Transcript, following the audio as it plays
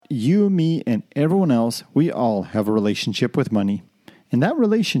you, me, and everyone else, we all have a relationship with money. And that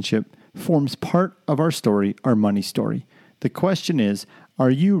relationship forms part of our story, our money story. The question is, are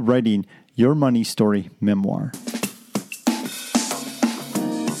you writing your money story memoir?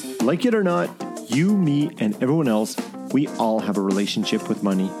 Like it or not, you, me, and everyone else, we all have a relationship with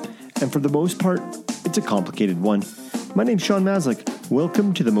money. And for the most part, it's a complicated one. My name's Sean Maslick.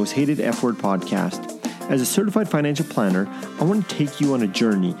 Welcome to the Most Hated F Word podcast. As a certified financial planner, I want to take you on a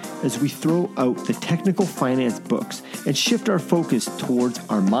journey as we throw out the technical finance books and shift our focus towards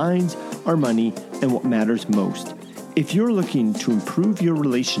our minds, our money, and what matters most. If you're looking to improve your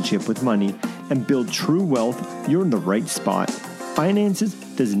relationship with money and build true wealth, you're in the right spot. Finances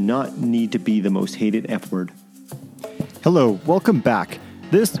does not need to be the most hated F word. Hello, welcome back.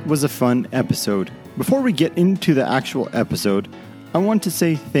 This was a fun episode. Before we get into the actual episode, I want to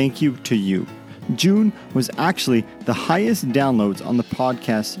say thank you to you. June was actually the highest downloads on the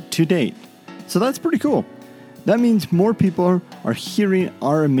podcast to date. So that's pretty cool. That means more people are hearing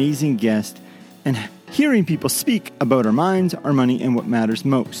our amazing guest and hearing people speak about our minds, our money, and what matters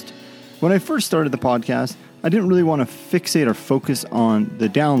most. When I first started the podcast, I didn't really want to fixate or focus on the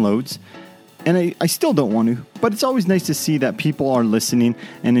downloads, and I still don't want to, but it's always nice to see that people are listening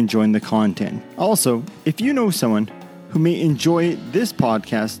and enjoying the content. Also, if you know someone who may enjoy this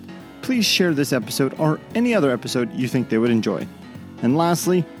podcast, please share this episode or any other episode you think they would enjoy. And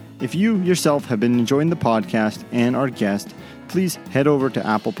lastly, if you yourself have been enjoying the podcast and our guest, please head over to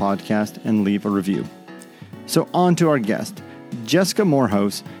Apple Podcast and leave a review. So on to our guest. Jessica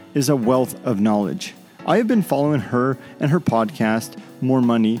Moorhouse is a wealth of knowledge. I have been following her and her podcast, More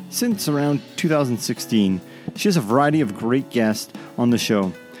Money, since around 2016. She has a variety of great guests on the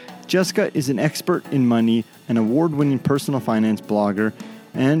show. Jessica is an expert in money, an award-winning personal finance blogger,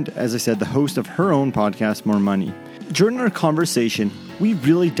 and, as I said, the host of her own podcast, More Money. During our conversation, we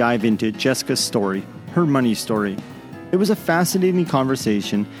really dive into Jessica's story, her money story. It was a fascinating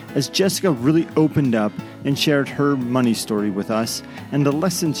conversation as Jessica really opened up and shared her money story with us and the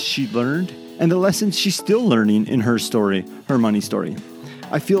lessons she learned and the lessons she's still learning in her story, her money story.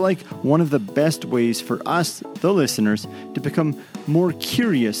 I feel like one of the best ways for us, the listeners, to become more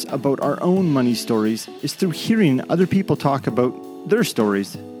curious about our own money stories is through hearing other people talk about their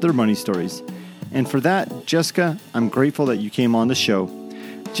stories, their money stories. And for that, Jessica, I'm grateful that you came on the show.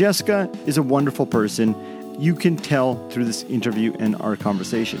 Jessica is a wonderful person. You can tell through this interview and our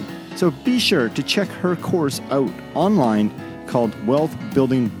conversation. So be sure to check her course out online called Wealth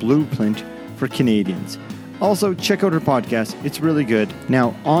Building Blueprint for Canadians. Also, check out her podcast. It's really good.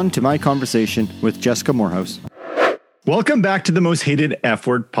 Now, on to my conversation with Jessica Moorhouse. Welcome back to the Most Hated F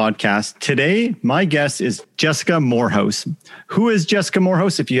Word podcast. Today, my guest is Jessica Moorhouse. Who is Jessica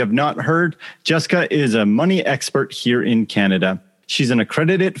Moorhouse? If you have not heard, Jessica is a money expert here in Canada. She's an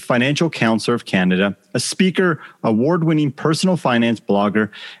accredited financial counselor of Canada, a speaker, award-winning personal finance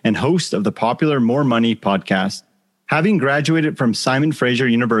blogger, and host of the popular More Money podcast. Having graduated from Simon Fraser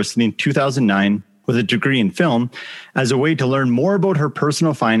University in 2009 with a degree in film, as a way to learn more about her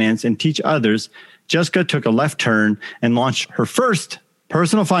personal finance and teach others, Jessica took a left turn and launched her first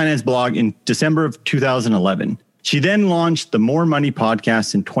personal finance blog in December of 2011. She then launched the More Money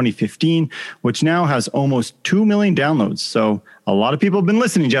podcast in 2015, which now has almost 2 million downloads. So a lot of people have been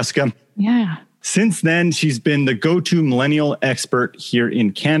listening, Jessica. Yeah. Since then, she's been the go-to millennial expert here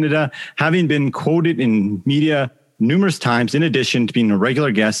in Canada, having been quoted in media numerous times, in addition to being a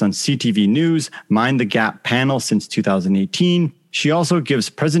regular guest on CTV News, Mind the Gap panel since 2018. She also gives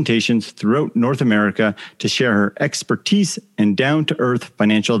presentations throughout North America to share her expertise and down-to-earth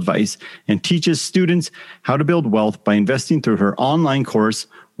financial advice and teaches students how to build wealth by investing through her online course,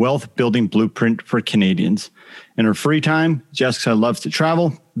 Wealth Building Blueprint for Canadians. In her free time, Jessica loves to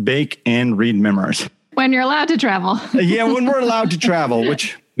travel, bake, and read memoirs. When you're allowed to travel. Yeah, when we're allowed to travel,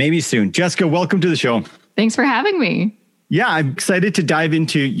 which maybe soon. Jessica, welcome to the show. Thanks for having me. Yeah, I'm excited to dive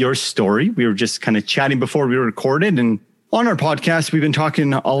into your story. We were just kind of chatting before we recorded, and on our podcast, we've been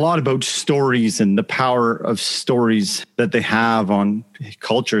talking a lot about stories and the power of stories that they have on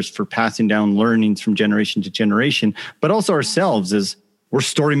cultures for passing down learnings from generation to generation, but also ourselves as we're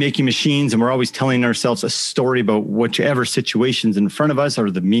story-making machines and we're always telling ourselves a story about whichever situation's in front of us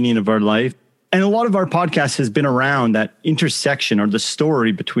or the meaning of our life. And a lot of our podcast has been around that intersection or the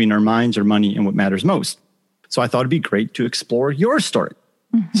story between our minds, our money, and what matters most. So I thought it'd be great to explore your story.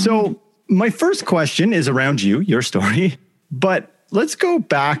 Mm-hmm. So my first question is around you, your story, but let's go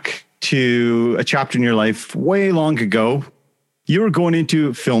back to a chapter in your life way long ago. You were going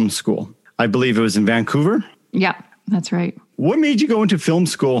into film school. I believe it was in Vancouver. Yeah, that's right. What made you go into film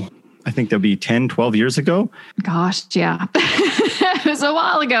school? I think that'd be 10, 12 years ago. Gosh, yeah. It was a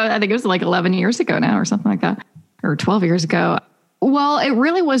while ago. I think it was like 11 years ago now or something like that, or 12 years ago. Well, it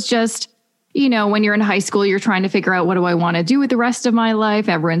really was just, when you're in high school, you're trying to figure out, what do I want to do with the rest of my life?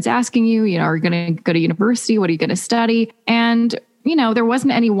 Everyone's asking you, are you going to go to university? What are you going to study? And, there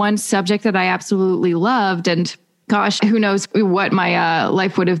wasn't any one subject that I absolutely loved. And gosh, who knows what my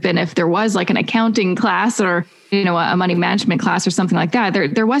life would have been if there was like an accounting class or, a money management class or something like that.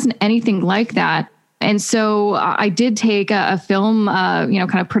 There wasn't anything like that. And so I did take a film,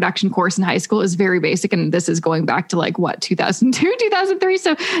 kind of production course in high school. It was very basic. And this is going back to 2002, 2003.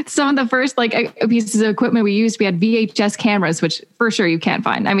 So some of the first pieces of equipment we used, we had VHS cameras, which for sure you can't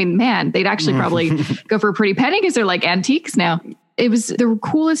find. I mean, man, they'd actually probably go for a pretty penny because they're like antiques now. It was the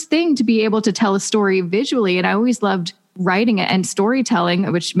coolest thing to be able to tell a story visually. And I always loved writing and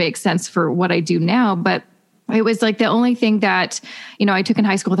storytelling, which makes sense for what I do now. But it was like the only thing that, I took in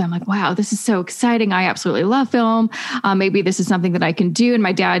high school that I'm like, wow, this is so exciting. I absolutely love film. Maybe this is something that I can do. And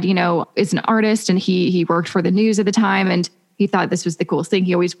my dad, is an artist and he worked for the news at the time. And he thought this was the coolest thing.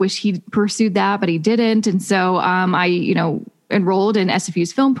 He always wished he'd pursued that, but he didn't. And so I, enrolled in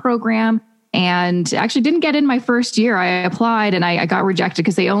SFU's film program and actually didn't get in my first year. I applied and I got rejected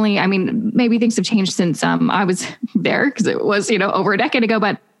because maybe things have changed since I was there because it was, over a decade ago.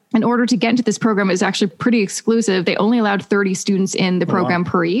 But in order to get into this program, it was actually pretty exclusive. They only allowed 30 students in the program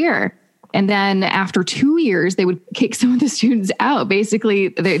per year. And then after 2 years, they would kick some of the students out. Basically,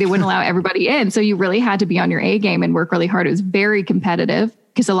 they wouldn't allow everybody in. So you really had to be on your A game and work really hard. It was very competitive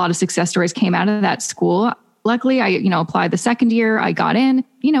because a lot of success stories came out of that school. Luckily, I, applied the second year. I got in.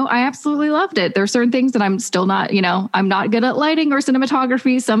 I absolutely loved it. There are certain things that I'm still not, I'm not good at lighting or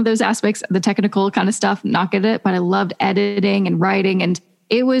cinematography. Some of those aspects, the technical kind of stuff, not good at it. But I loved editing and writing. And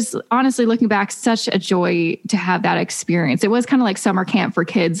it was honestly, looking back, such a joy to have that experience. It was kind of like summer camp for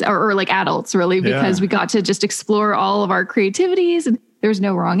kids or like adults, really, because we got to just explore all of our creativities and there's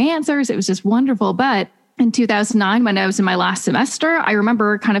no wrong answers. It was just wonderful. But in 2009, when I was in my last semester, I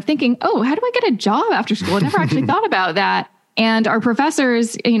remember kind of thinking, oh, how do I get a job after school? I never actually thought about that. And our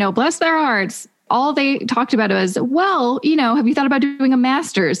professors, bless their hearts, all they talked about was, well, have you thought about doing a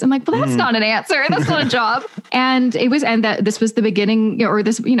master's? I'm like, well, that's not an answer. That's not a job. And this was the beginning,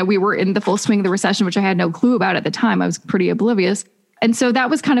 we were in the full swing of the recession, which I had no clue about at the time. I was pretty oblivious. And so that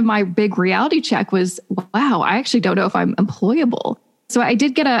was kind of my big reality check was, wow, I actually don't know if I'm employable. So I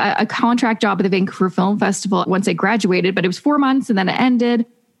did get a contract job at the Vancouver Film Festival once I graduated, but it was 4 months and then it ended.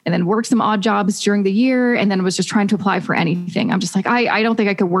 And then worked some odd jobs during the year and then was just trying to apply for anything. I'm just like, I don't think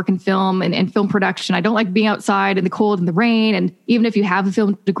I could work in film and film production. I don't like being outside in the cold and the rain. And even if you have a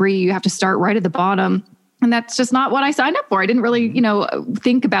film degree, you have to start right at the bottom. And that's just not what I signed up for. I didn't really,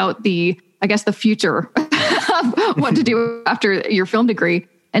 think about the future of what to do after your film degree.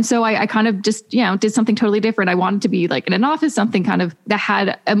 And so I kind of just, did something totally different. I wanted to be like in an office, something kind of that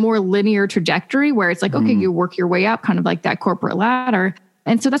had a more linear trajectory where it's like, okay, you work your way up kind of like that corporate ladder.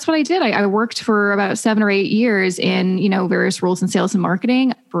 And so that's what I did. I worked for about 7 or 8 years in, various roles in sales and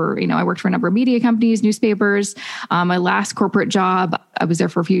marketing I worked for a number of media companies, newspapers. My last corporate job, I was there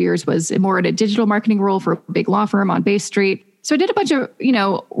for a few years, was more in a digital marketing role for a big law firm on Bay Street. So I did a bunch of,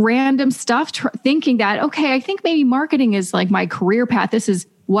 random stuff thinking that, okay, I think maybe marketing is like my career path. This is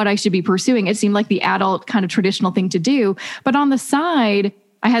what I should be pursuing. It seemed like the adult kind of traditional thing to do. But on the side,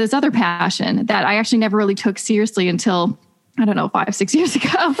 I had this other passion that I actually never really took seriously until 5, 6 years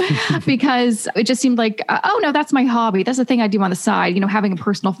ago, because it just seemed like, oh no, that's my hobby. That's the thing I do on the side, having a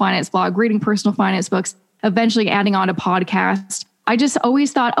personal finance blog, reading personal finance books, eventually adding on a podcast. I just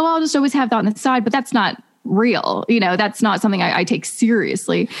always thought, oh, I'll just always have that on the side, but that's not real. That's not something I take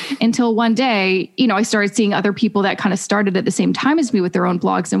seriously until one day, I started seeing other people that kind of started at the same time as me with their own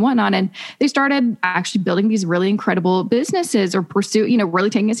blogs and whatnot. And they started actually building these really incredible businesses or pursue, really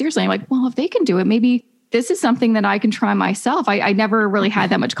taking it seriously. I'm like, well, if they can do it, maybe this is something that I can try myself. I never really had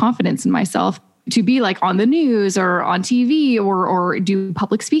that much confidence in myself to be like on the news or on TV or do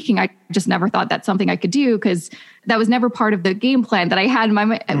public speaking. I just never thought that's something I could do because that was never part of the game plan that I had in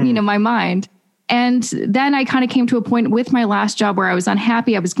my, my mind. And then I kind of came to a point with my last job where I was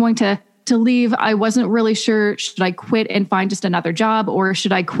unhappy. I was going to leave. I wasn't really sure, should I quit and find just another job or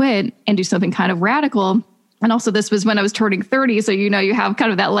should I quit and do something kind of radical? And also this was when I was turning 30. So, you have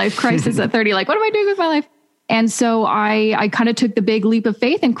kind of that life crisis at 30, like, what am I doing with my life? And so I kind of took the big leap of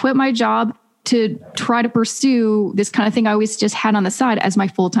faith and quit my job to try to pursue this kind of thing I always just had on the side as my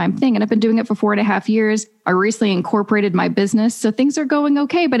full-time thing. And I've been doing it for 4.5 years. I recently incorporated my business. So things are going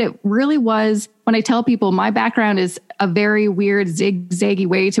okay. But it really was, when I tell people my background is a very weird zigzaggy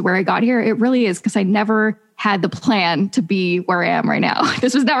way to where I got here, it really is because I never had the plan to be where I am right now.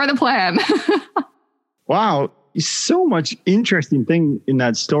 This was never the plan. Wow. So much interesting thing in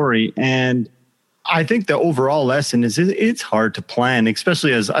that story. And I think the overall lesson is it's hard to plan,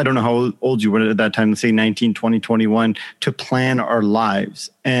 especially as I don't know how old you were at that time, let's say 19, 20, 21, to plan our lives.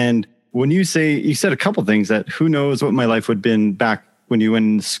 And when you said a couple things that who knows what my life would have been back when you went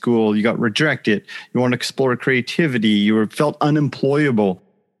into school, you got rejected, you want to explore creativity, felt unemployable.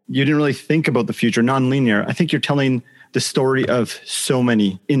 You didn't really think about the future, non-linear. I think you're telling the story of so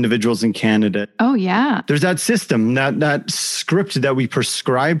many individuals in Canada. Oh, yeah. There's that system, that script that we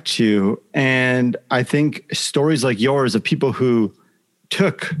prescribe to. And I think stories like yours of people who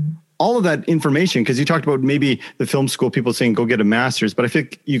took all of that information, because you talked about maybe the film school, people saying, go get a master's, but I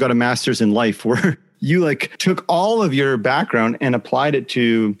think you got a master's in life where you took all of your background and applied it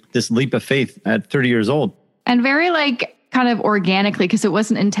to this leap of faith at 30 years old. And very kind of organically, because it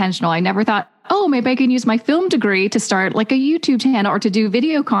wasn't intentional. I never thought, oh, maybe I can use my film degree to start a YouTube channel or to do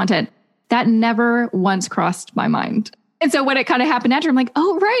video content. That never once crossed my mind. And so when it kind of happened after, I'm like,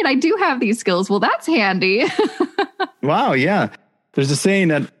 oh, right, I do have these skills. Well, that's handy. Wow, yeah. There's a saying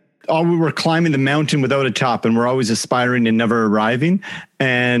that we're climbing the mountain without a top, and we're always aspiring and never arriving.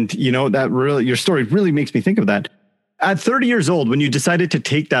 And, that really, your story really makes me think of that. At 30 years old, when you decided to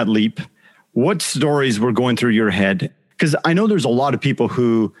take that leap, what stories were going through your head? Because I know there's a lot of people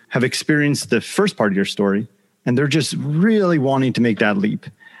who have experienced the first part of your story, and they're just really wanting to make that leap.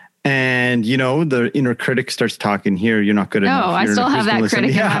 And, the inner critic starts talking here. You're not good enough. No, I still have that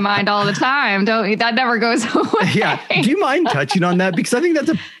critic in my mind all the time. That never goes away. Yeah. Do you mind touching on that? Because I think that's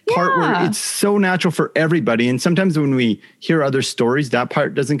a part where it's so natural for everybody. And sometimes when we hear other stories, that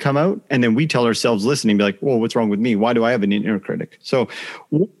part doesn't come out. And then we tell ourselves listening, be like, whoa, what's wrong with me? Why do I have an inner critic? So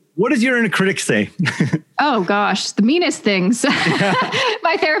what does your inner critic say? Oh, gosh, the meanest things.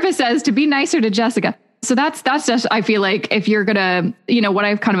 My therapist says to be nicer to Jessica. So that's just, I feel like if you're going to, what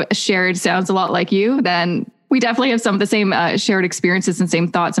I've kind of shared sounds a lot like you, then we definitely have some of the same shared experiences and same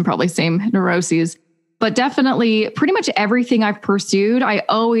thoughts and probably same neuroses. But definitely pretty much everything I've pursued, I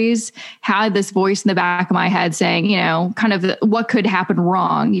always had this voice in the back of my head saying, kind of what could happen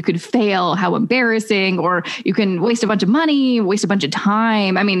wrong. You could fail, how embarrassing, or you can waste a bunch of money, waste a bunch of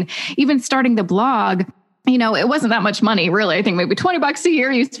time. I mean, even starting the blog, it wasn't that much money, really. I think maybe $20 a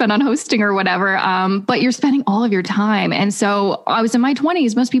year you spend on hosting or whatever. But you're spending all of your time. And so I was in my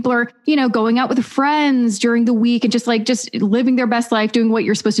 20s. Most people are, going out with friends during the week and just living their best life, doing what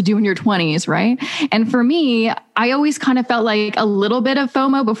you're supposed to do in your 20s. Right. And for me, I always kind of felt like a little bit of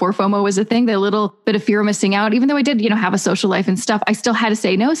FOMO before FOMO was a thing, the little bit of fear of missing out. Even though I did, have a social life and stuff, I still had to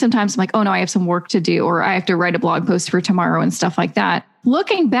say no. Sometimes I'm like, oh no, I have some work to do, or I have to write a blog post for tomorrow and stuff like that.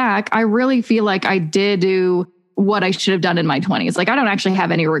 Looking back, I really feel like I did do what I should have done in my 20s. I don't actually have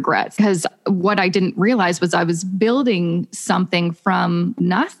any regrets, because what I didn't realize was I was building something from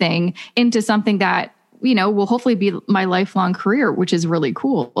nothing into something that, will hopefully be my lifelong career, which is really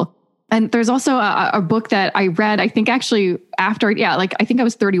cool. And there's also a book that I read, I think actually after, I think I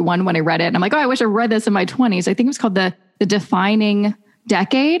was 31 when I read it. And I'm like, oh, I wish I read this in my 20s. I think it was called The Defining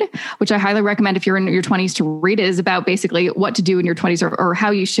Decade, which I highly recommend if you're in your 20s to read. It is about basically what to do in your 20s or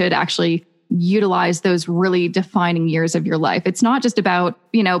how you should actually utilize those really defining years of your life. It's not just about,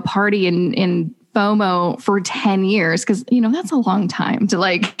 party in FOMO for 10 years, because, that's a long time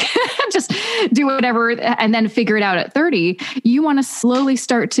to just do whatever and then figure it out at 30. You want to slowly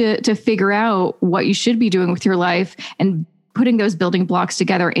start to figure out what you should be doing with your life and putting those building blocks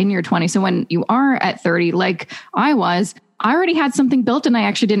together in your 20s. So when you are at 30, like I already had something built and I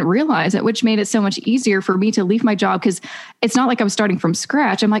actually didn't realize it, which made it so much easier for me to leave my job, because it's not like I was starting from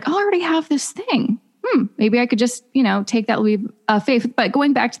scratch. I'm like, oh, I already have this thing. Maybe I could just, take that leap of faith. But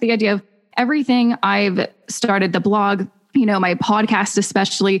going back to the idea of everything I've started, the blog, my podcast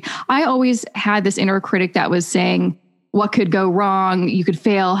especially, I always had this inner critic that was saying, what could go wrong? You could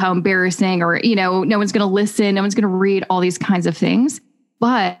fail, how embarrassing, or, no one's going to listen, no one's going to read, all these kinds of things.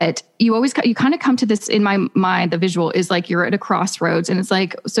 But you kind of come to this, in my mind, the visual is like you're at a crossroads, and it's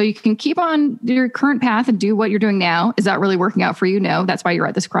like, so you can keep on your current path and do what you're doing now. Is that really working out for you? No, that's why you're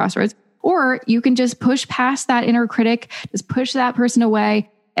at this crossroads. Or you can just push past that inner critic, just push that person away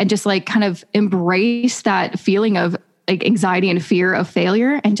and just kind of embrace that feeling of anxiety and fear of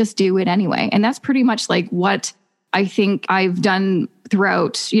failure and just do it anyway. And that's pretty much what I think I've done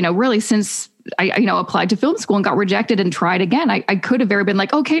throughout, really since I applied to film school and got rejected and tried again. I could have very been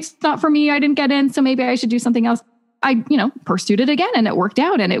like, okay, it's not for me. I didn't get in, so maybe I should do something else. I, pursued it again and it worked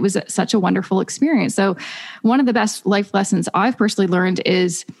out, and it was such a wonderful experience. So one of the best life lessons I've personally learned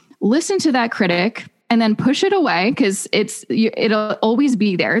is listen to that critic and then push it away, because it'll always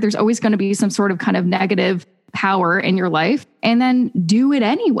be there. There's always going to be some sort of kind of negative power in your life, and then do it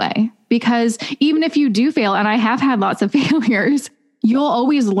anyway. because even if you do fail, and I have had lots of failures, you'll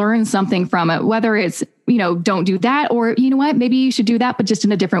always learn something from it, whether it's, don't do that, or you know what, maybe you should do that, but just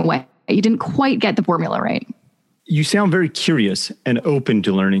in a different way. You didn't quite get the formula right. You sound very curious and open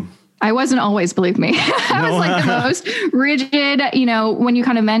to learning. I wasn't always, believe me. I was like the most rigid, when you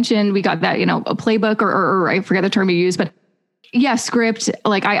kind of mentioned, we got that, a playbook or I forget the term you used, but yeah, script.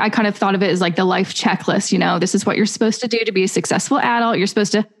 Like I kind of thought of it as like the life checklist. This is what you're supposed to do to be a successful adult. You're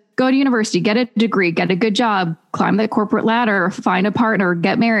supposed to go to university, get a degree, get a good job, climb the corporate ladder, find a partner,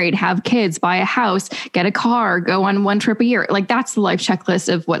 get married, have kids, buy a house, get a car, go on one trip a year. Like that's the life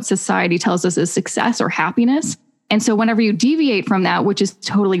checklist of what society tells us is success or happiness. And so whenever you deviate from that, which is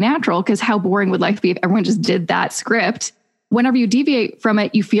totally natural, because how boring would life be if everyone just did that script? Whenever you deviate from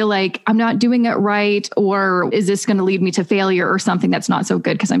it, you feel like I'm not doing it right, or is this going to lead me to failure or something that's not so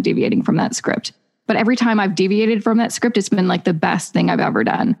good because I'm deviating from that script. But every time I've deviated from that script, it's been like the best thing I've ever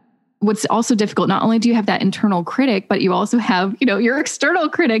done. What's also difficult, not only do you have that internal critic, but you also have, your external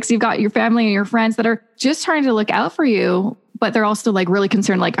critics. You've got your family and your friends that are just trying to look out for you, but they're also like really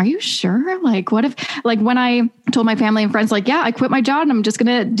concerned. Like, are you sure? Like, what if, like when I told my family and friends, like, yeah, I quit my job and I'm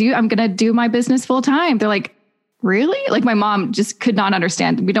going to do my business full time. They're like, really? Like my mom just could not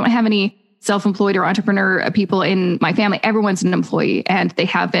understand. We don't have any self-employed or entrepreneur people in my family. Everyone's an employee and they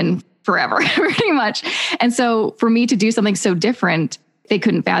have been forever, pretty much. And so for me to do something so different, they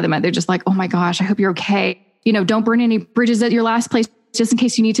couldn't fathom it. They're just like, oh my gosh, I hope you're okay. Don't burn any bridges at your last place just in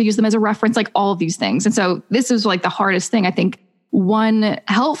case you need to use them as a reference, like all of these things. And so this is like the hardest thing. I think one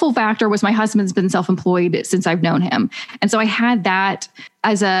helpful factor was my husband's been self-employed since I've known him. And so I had that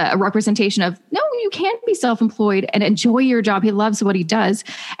as a representation of, no, you can't be self-employed and enjoy your job. He loves what he does.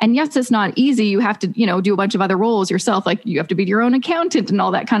 And yes, it's not easy. You have to, do a bunch of other roles yourself. Like you have to be your own accountant and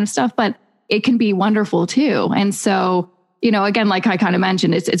all that kind of stuff, but it can be wonderful too. And so, again, like I kind of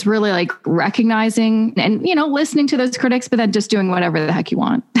mentioned, it's really like recognizing and, listening to those critics, but then just doing whatever the heck you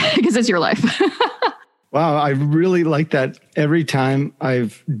want because it's your life. Wow. I really like that. Every time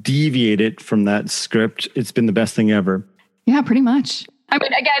I've deviated from that script, it's been the best thing ever. Yeah, pretty much. I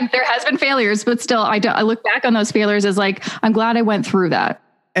mean, again, there has been failures, but still, I look back on those failures as like, I'm glad I went through that.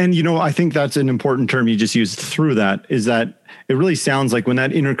 And, I think that's an important term you just used, through that, is that it really sounds like when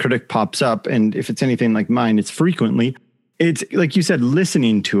that inner critic pops up, and if it's anything like mine, it's frequently, it's like you said,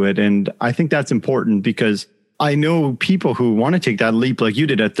 listening to it. And I think that's important because I know people who want to take that leap like you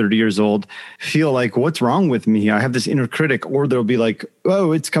did at 30 years old, feel like, what's wrong with me? I have this inner critic, or they'll be like,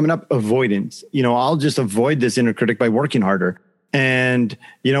 oh, it's coming up, avoidance. I'll just avoid this inner critic by working harder. And,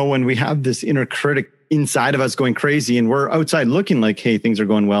 when we have this inner critic inside of us going crazy and we're outside looking like, hey, things are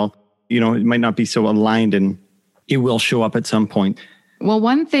going well, it might not be so aligned and it will show up at some point. Well,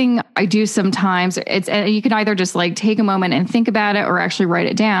 one thing I do sometimes, you can either just like take a moment and think about it or actually write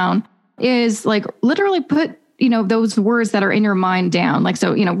it down, is like literally put those words that are in your mind down. Like,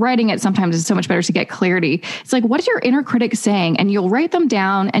 so, writing it sometimes is so much better to get clarity. It's like, what is your inner critic saying? And you'll write them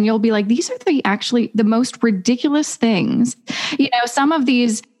down and you'll be like, these are the most ridiculous things. Some of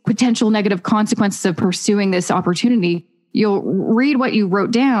these potential negative consequences of pursuing this opportunity, you'll read what you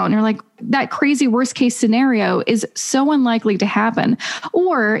wrote down. And you're like, that crazy worst case scenario is so unlikely to happen.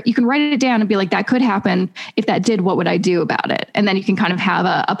 Or you can write it down and be like, that could happen. If that did, what would I do about it? And then you can kind of have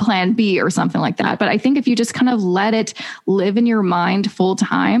a plan B or something like that. But I think if you just kind of let it live in your mind full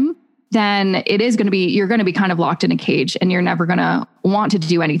time, then you're going to be kind of locked in a cage and you're never going to want to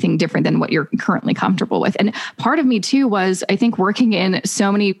do anything different than what you're currently comfortable with. And part of me too was, I think, working in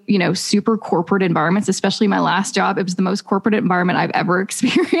so many, super corporate environments, especially my last job. It was the most corporate environment I've ever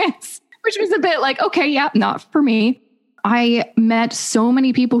experienced, which was a bit like, okay, yeah, not for me. I met so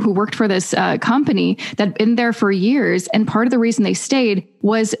many people who worked for this company that had been there for years. And part of the reason they stayed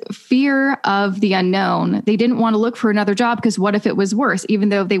was fear of the unknown. They didn't want to look for another job because what if it was worse, even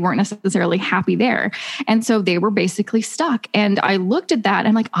though they weren't necessarily happy there. And so they were basically stuck. And I looked at that and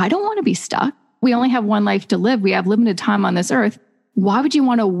I'm like, I don't want to be stuck. We only have one life to live. We have limited time on this earth. Why would you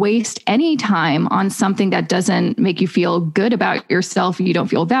want to waste any time on something that doesn't make you feel good about yourself? You don't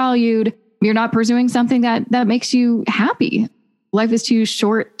feel valued. You're not pursuing something that makes you happy. Life is too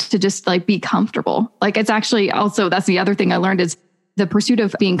short to just like be comfortable. Like it's actually also, that's the other thing I learned is the pursuit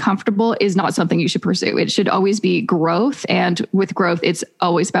of being comfortable is not something you should pursue. It should always be growth. And with growth, it's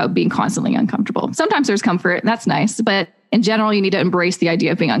always about being constantly uncomfortable. Sometimes there's comfort. That's nice. But in general, you need to embrace the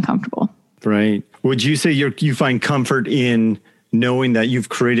idea of being uncomfortable. Right. Would you say you find comfort in knowing that you've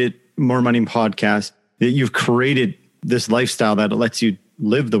created More Money Podcast, that you've created this lifestyle that lets you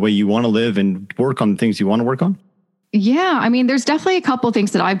live the way you want to live and work on the things you want to work on? Yeah. I mean, there's definitely a couple of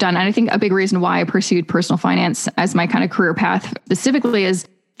things that I've done. And I think a big reason why I pursued personal finance as my kind of career path specifically is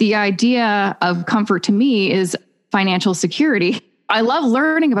the idea of comfort to me is financial security. I love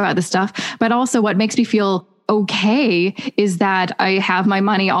learning about this stuff, but also what makes me feel okay is that I have my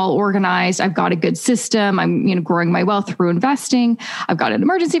money all organized. I've got a good system. I'm, growing my wealth through investing. I've got an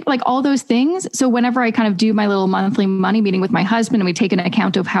emergency, like all those things. So whenever I kind of do my little monthly money meeting with my husband and we take an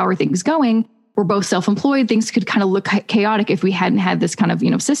account of how are things going, we're both self-employed. Things could kind of look chaotic if we hadn't had this kind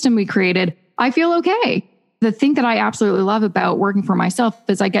of, system we created. I feel okay. The thing that I absolutely love about working for myself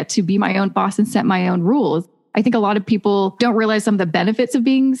is I get to be my own boss and set my own rules. I think a lot of people don't realize some of the benefits of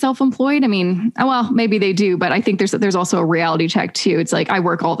being self-employed. I mean, well, maybe they do, but I think there's also a reality check too. It's like I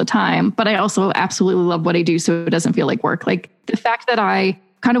work all the time, but I also absolutely love what I do. So it doesn't feel like work. Like the fact that I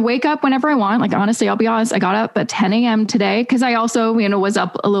kind of wake up whenever I want. Like, honestly, I'll be honest, I got up at 10 a.m. today because I also, was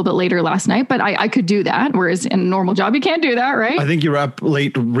up a little bit later last night, but I could do that. Whereas in a normal job, you can't do that, right? I think you were up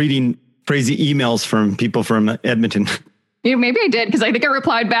late reading crazy emails from people from Edmonton. Maybe I did because I think I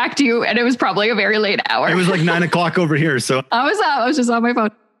replied back to you and it was probably a very late hour. It was like 9 o'clock over here. So I was just on my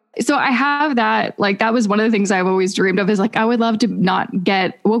phone. So I have that, like, that was one of the things I've always dreamed of is like, I would love to not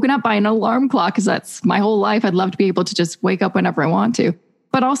get woken up by an alarm clock because that's my whole life. I'd love to be able to just wake up whenever I want to,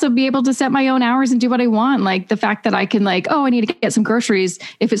 but also be able to set my own hours and do what I want. Like the fact that I can I need to get some groceries.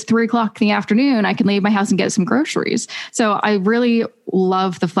 If it's 3:00 in the afternoon, I can leave my house and get some groceries. So I really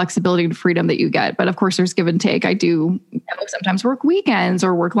love the flexibility and freedom that you get. But of course there's give and take. I do sometimes work weekends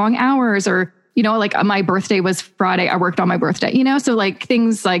or work long hours or, like my birthday was Friday. I worked on my birthday, so like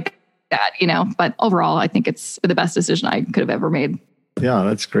things like that, but overall, I think it's the best decision I could have ever made. Yeah,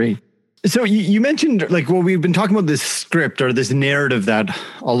 that's great. So you mentioned we've been talking about this script or this narrative that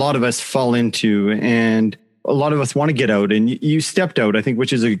a lot of us fall into and a lot of us want to get out and you stepped out, I think,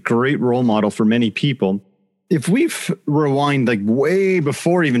 which is a great role model for many people. If we rewind way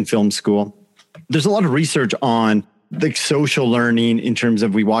before even film school, there's a lot of research on social learning in terms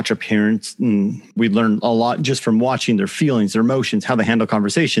of we watch our parents and we learn a lot just from watching their feelings, their emotions, how they handle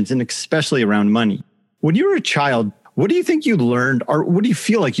conversations, and especially around money. When you were a child, what do you think you learned or what do you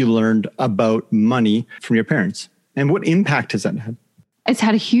feel like you learned about money from your parents? And what impact has that had? It's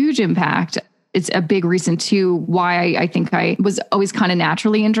had a huge impact. It's a big reason too why I think I was always kind of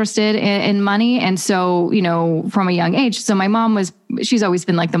naturally interested in money. And so, from a young age, so my mom she's always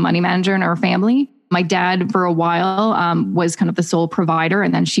been like the money manager in our family. My dad for a while was kind of the sole provider.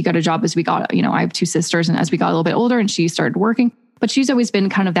 And then she got a job as we got, I have two sisters and as we got a little bit older and she started working, but she's always been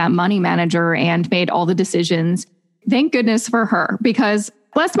kind of that money manager and made all the decisions. Thank goodness for her because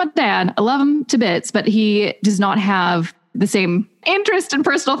bless my dad, I love him to bits, but he does not have the same interest in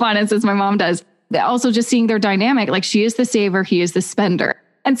personal finance as my mom does. Also just seeing their dynamic, like she is the saver, he is the spender.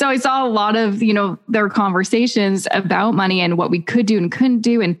 And so I saw a lot of, their conversations about money and what we could do and couldn't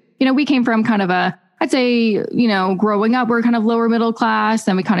do. And, we came from kind of I'd say, growing up, we're kind of lower middle class,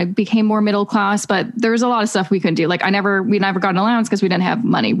 then we kind of became more middle class, but there was a lot of stuff we couldn't do. Like we never got an allowance because we didn't have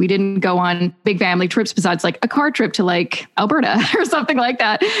money. We didn't go on big family trips besides like a car trip to like Alberta or something like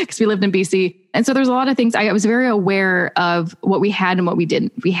that because we lived in BC. And so there's a lot of things. I was very aware of what we had and what we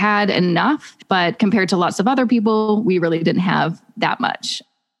didn't. We had enough, but compared to lots of other people, we really didn't have that much.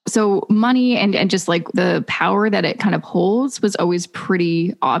 So money and just like the power that it kind of holds was always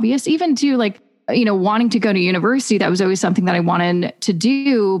pretty obvious, even to wanting to go to university. That was always something that I wanted to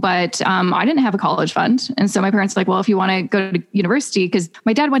do, but I didn't have a college fund. And so my parents were like, well, if you want to go to university, because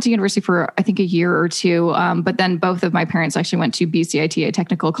my dad went to university for, I think, a year or two. But then both of my parents actually went to BCIT,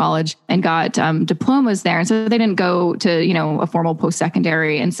 technical college, and got diplomas there. And so they didn't go to, a formal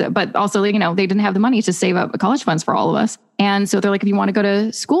post-secondary. And so, but also, they didn't have the money to save up college funds for all of us. And so they're like, if you want to go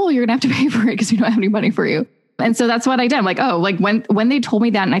to school, you're going to have to pay for it because we don't have any money for you. And so that's what I did. I'm like, when they told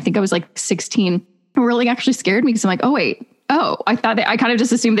me that, and I think I was like 16, it really actually scared me because I'm like, I thought I kind of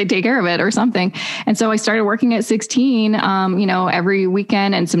just assumed they'd take care of it or something. And so I started working at 16, every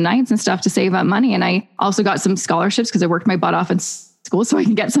weekend and some nights and stuff to save up money. And I also got some scholarships because I worked my butt off in school so I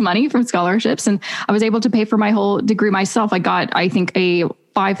can get some money from scholarships. And I was able to pay for my whole degree myself. I got, I think, a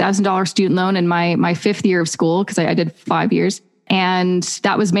 $5,000 student loan in my fifth year of school because I did 5 years. And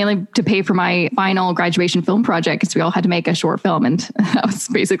that was mainly to pay for my final graduation film project because we all had to make a short film. And that was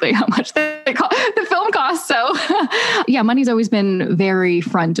basically how much the film cost. So yeah, money's always been very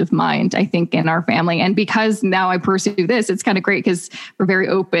front of mind, I think, in our family. And because now I pursue this, it's kind of great because we're very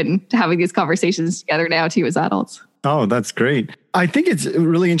open to having these conversations together now too as adults. Oh, that's great. I think it's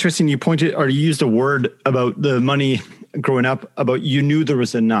really interesting. You pointed or you used a word about the money growing up about you knew there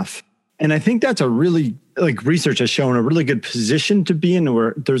was enough. And I think that's a really, research has shown a really good position to be in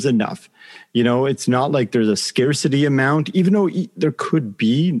where there's enough. It's not like there's a scarcity amount, even though there could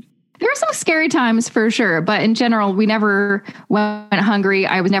be. There were some scary times for sure, but in general, we never went hungry.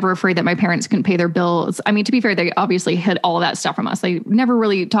 I was never afraid that my parents couldn't pay their bills. I mean, to be fair, they obviously hid all of that stuff from us. They never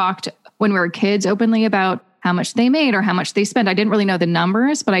really talked when we were kids openly about how much they made or how much they spent. I didn't really know the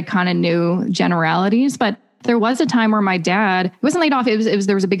numbers, but I kind of knew generalities. But there was a time where my dad wasn't laid off.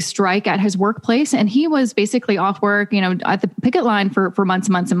 There was a big strike at his workplace, and he was basically off work, at the picket line for months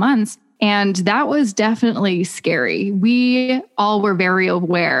and months. And that was definitely scary. We all were very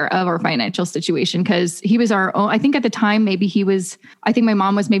aware of our financial situation because he was our own. I think at the time, I think my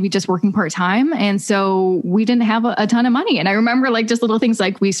mom was maybe just working part-time. And so we didn't have a ton of money. And I remember just little things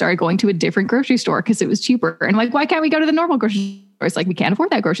like we started going to a different grocery store because it was cheaper. And why can't we go to the normal grocery store? It's we can't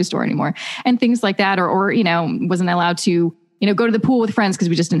afford that grocery store anymore. And things like that, or wasn't allowed to, go to the pool with friends because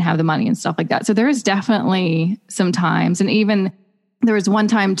we just didn't have the money and stuff like that. So there's definitely some times. And even there was one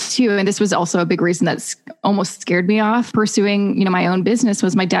time too, and this was also a big reason that's almost scared me off pursuing, my own business,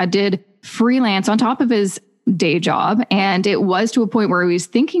 was my dad did freelance on top of his day job. And it was to a point where he was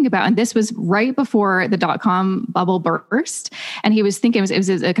thinking about, and this was right before the .com bubble burst. And he was thinking, it was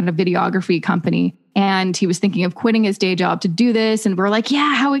a kind of videography company. And he was thinking of quitting his day job to do this. And we're like,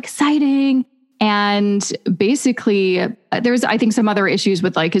 yeah, how exciting. And basically, there's, I think, some other issues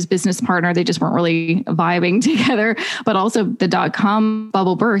with his business partner. They just weren't really vibing together. But also the .com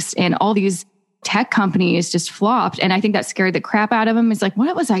bubble burst and all these tech companies just flopped. And I think that scared the crap out of him. He's like,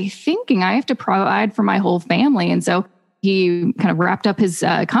 what was I thinking? I have to provide for my whole family. And so he kind of wrapped up his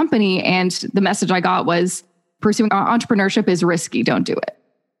company. And the message I got was, pursuing entrepreneurship is risky. Don't do it.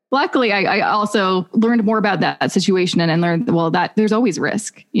 Luckily, I also learned more about that situation and learned, that there's always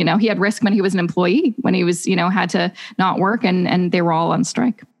risk. He had risk when he was an employee, when he was, had to not work and they were all on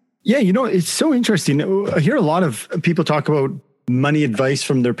strike. Yeah, it's so interesting. I hear a lot of people talk about money advice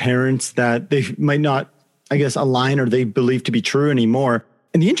from their parents that they might not, I guess, align or they believe to be true anymore.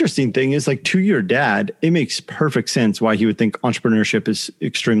 And the interesting thing is, to your dad, it makes perfect sense why he would think entrepreneurship is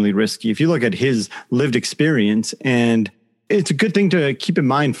extremely risky. If you look at his lived experience, and it's a good thing to keep in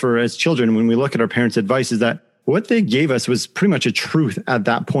mind for as children when we look at our parents' advice, is that what they gave us was pretty much a truth at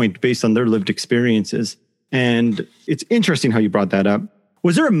that point based on their lived experiences. And it's interesting how you brought that up.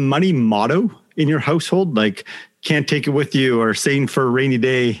 Was there a money motto in your household? Can't take it with you, or saving for a rainy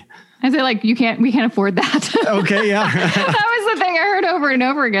day? I say we can't afford that. Okay, yeah. That was the thing I heard over and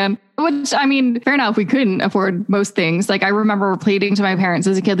over again, which, I mean, fair enough. We couldn't afford most things. I remember pleading to my parents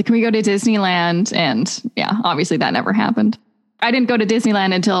as a kid, can we go to Disneyland? And yeah, obviously that never happened. I didn't go to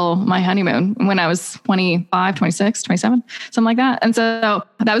Disneyland until my honeymoon when I was 25, 26, 27, something like that. And so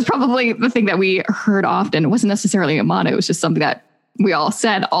that was probably the thing that we heard often. It wasn't necessarily a motto. It was just something that we all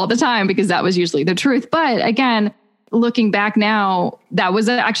said all the time because that was usually the truth. But again, looking back now, that was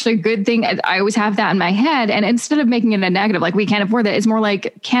actually a good thing. I always have that in my head. And instead of making it a negative, we can't afford that, it's more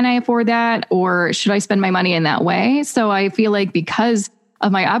can I afford that? Or should I spend my money in that way? So I feel because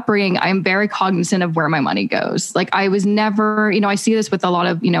of my upbringing, I'm very cognizant of where my money goes. I was never, I see this with a lot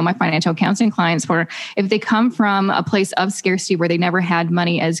of, my financial counseling clients, where if they come from a place of scarcity where they never had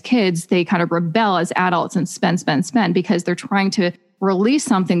money as kids, they kind of rebel as adults and spend because they're trying to release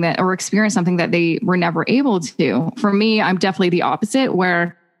something or experience something that they were never able to. For me, I'm definitely the opposite,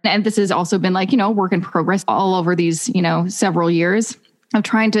 where, and this has also been work in progress all over these, several years of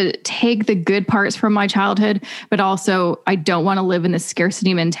trying to take the good parts from my childhood, but also I don't want to live in this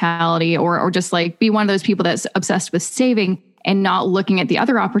scarcity mentality or just be one of those people that's obsessed with saving and not looking at the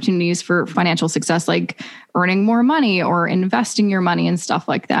other opportunities for financial success, like earning more money or investing your money and stuff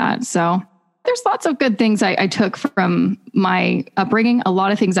like that. So there's lots of good things I took from my upbringing. A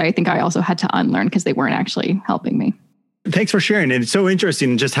lot of things I think I also had to unlearn because they weren't actually helping me. Thanks for sharing. And it's so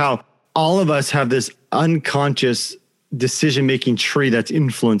interesting just how all of us have this unconscious decision-making tree that's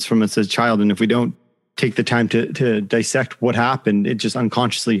influenced from us as a child. And if we don't take the time to dissect what happened, it just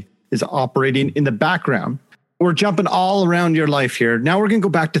unconsciously is operating in the background. We're jumping all around your life here. Now we're going to go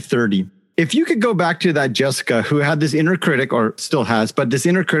back to 30. If you could go back to that Jessica who had this inner critic, or still has, but this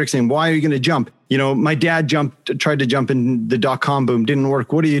inner critic saying, why are you going to jump? My dad tried to jump in the .com boom, didn't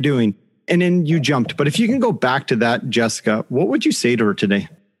work. What are you doing? And then you jumped. But if you can go back to that Jessica, what would you say to her today?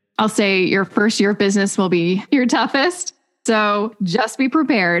 I'll say your first year of business will be your toughest. So just be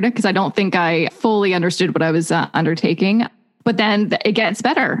prepared, because I don't think I fully understood what I was undertaking. But then it gets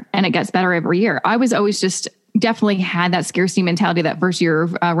better, and it gets better every year. I was always just definitely had that scarcity mentality that first year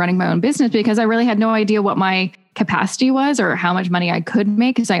of running my own business, because I really had no idea what my capacity was or how much money I could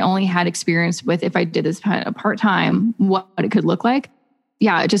make, because I only had experience with, if I did this part-time, what it could look like.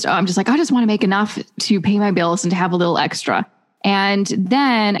 Yeah, I'm just I just want to make enough to pay my bills and to have a little extra. And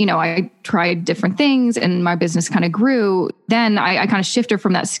then, I tried different things and my business kind of grew. Then I kind of shifted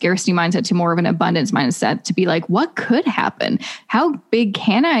from that scarcity mindset to more of an abundance mindset to be like, what could happen? How big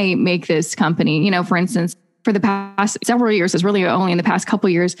can I make this company? For instance, for the past several years, it's really only in the past couple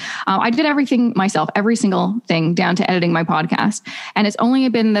of years, I did everything myself, every single thing down to editing my podcast. And it's only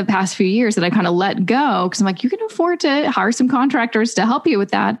been the past few years that I kind of let go because I'm like, you can afford to hire some contractors to help you with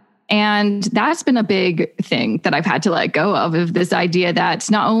that. And that's been a big thing that I've had to let go of this idea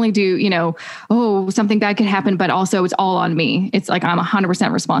that not only do, something bad could happen, but also it's all on me. It's like I'm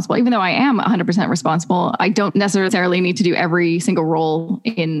 100% responsible. Even though I am 100% responsible, I don't necessarily need to do every single role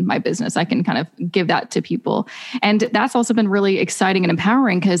in my business. I can kind of give that to people. And that's also been really exciting and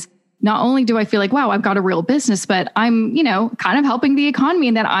empowering because not only do I feel like, wow, I've got a real business, but I'm, kind of helping the economy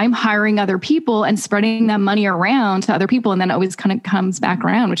and that I'm hiring other people and spreading that money around to other people. And then it always kind of comes back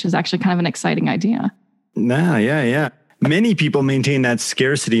around, which is actually kind of an exciting idea. Yeah. Many people maintain that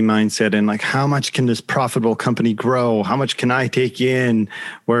scarcity mindset and like, how much can this profitable company grow? How much can I take in?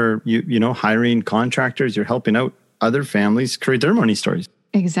 Where hiring contractors, you're helping out other families create their money stories.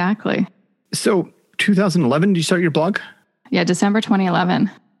 Exactly. So 2011, did you start your blog? Yeah, December 2011.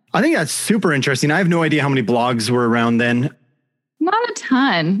 I think that's super interesting. I have no idea how many blogs were around then. Not a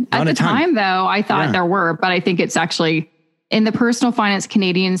ton. At the time, though, I thought there were, but I think it's actually in the personal finance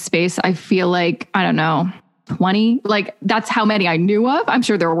Canadian space, I feel like, I don't know, 20. Like that's how many I knew of. I'm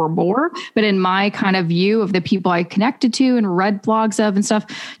sure there were more, but in my kind of view of the people I connected to and read blogs of and stuff,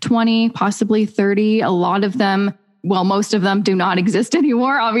 20, possibly 30, a lot of them. Well, most of them do not exist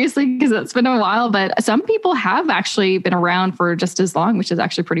anymore, obviously, because it's been a while, but some people have actually been around for just as long, which is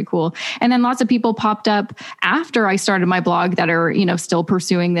actually pretty cool. And then lots of people popped up after I started my blog that are, still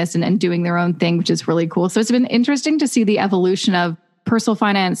pursuing this and doing their own thing, which is really cool. So it's been interesting to see the evolution of personal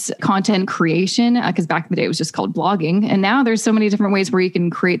finance content creation, because back in the day it was just called blogging. And now there's so many different ways where you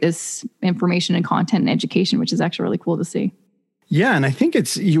can create this information and content and education, which is actually really cool to see. Yeah. And I think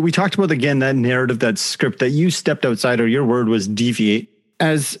we talked about, again, that narrative, that script that you stepped outside, or your word was deviate.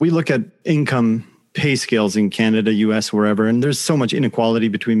 As we look at income pay scales in Canada, US, wherever, and there's so much inequality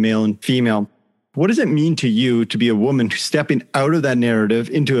between male and female. What does it mean to you to be a woman stepping out of that narrative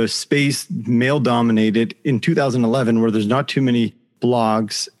into a space male dominated in 2011, where there's not too many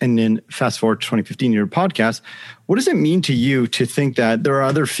blogs, and then fast forward to 2015, your podcast? What does it mean to you to think that there are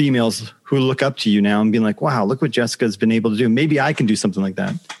other females who look up to you now and being like, wow, look what Jessica's been able to do. Maybe I can do something like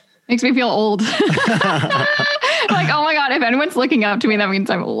that. Makes me feel old. Like, oh my God, if anyone's looking up to me, that means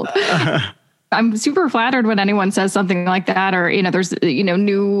I'm old. I'm super flattered when anyone says something like that, or, there's,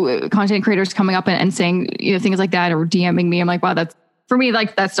 new content creators coming up and saying, things like that, or DMing me. I'm like, wow, that's, for me,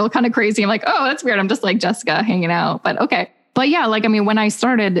 like, that's still kind of crazy. I'm like, oh, that's weird. I'm just like Jessica hanging out, but okay. But yeah, when I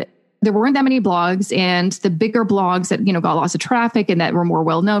started, there weren't that many blogs, and the bigger blogs that, got lots of traffic and that were more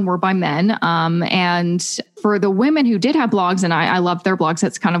well-known were by men. And for the women who did have blogs, and I loved their blogs,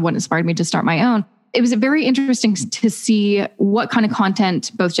 that's kind of what inspired me to start my own. It was very interesting to see what kind of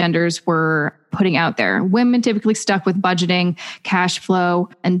content both genders were putting out there. Women typically stuck with budgeting, cash flow,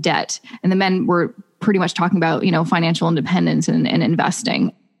 and debt. And the men were pretty much talking about, financial independence and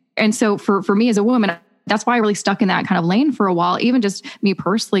investing. And so for me as a woman, that's why I really stuck in that kind of lane for a while. Even just me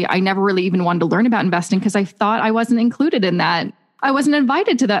personally, I never really even wanted to learn about investing because I thought I wasn't included in that. I wasn't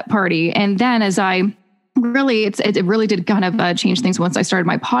invited to that party. And then as I really, it really did kind of change things once I started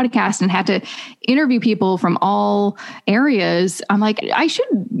my podcast and had to interview people from all areas. I'm like, I should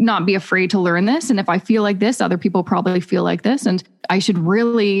not be afraid to learn this. And if I feel like this, other people probably feel like this. And I should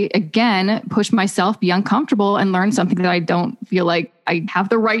really, again, push myself, be uncomfortable, and learn something that I don't feel like I have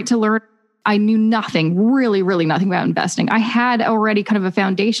the right to learn. I knew nothing, really nothing about investing. I had already kind of a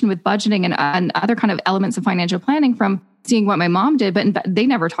foundation with budgeting and other kind of elements of financial planning from seeing what my mom did, but they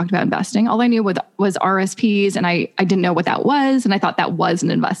never talked about investing. All I knew was RSPs, and I didn't know what that was. And I thought that was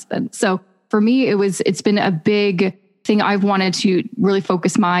an investment. So for me, it's been a big thing I've wanted to really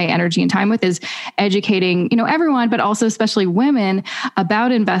focus my energy and time with, is educating, everyone, but also especially women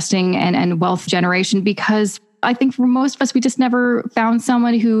about investing and wealth generation, because I think for most of us, we just never found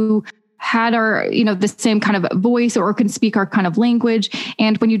someone who had our, the same kind of voice or can speak our kind of language.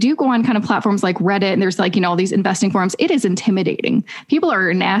 And when you do go on kind of platforms like Reddit, and there's like, all these investing forums, it is intimidating. People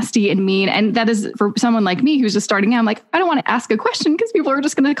are nasty and mean. And that is, for someone like me who's just starting out, I'm like, I don't want to ask a question because people are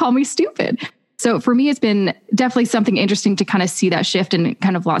just going to call me stupid. So for me, it's been definitely something interesting to kind of see that shift in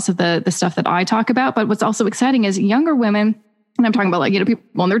kind of lots of the stuff that I talk about. But what's also exciting is younger women, and I'm talking about like,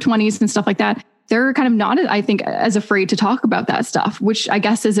 people in their 20s and stuff like that, they're kind of not, I think, as afraid to talk about that stuff, which I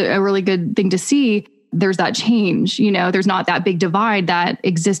guess is a really good thing to see. There's that change, there's not that big divide that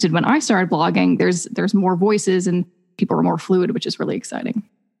existed when I started blogging. There's more voices and people are more fluid, which is really exciting.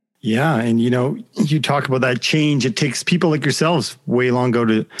 Yeah. And, you talk about that change. It takes people like yourselves way long ago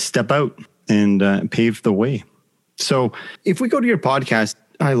to step out and pave the way. So if we go to your podcast,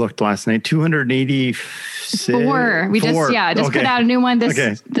 I looked last night, 284. We just put out a new one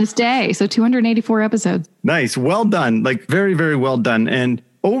this day. So 284 episodes. Nice. Well done. Like very, very well done. And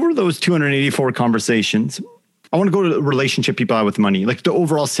over those 284 conversations, I want to go to the relationship people have with money, like the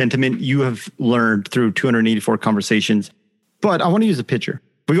overall sentiment you have learned through 284 conversations. But I want to use a picture.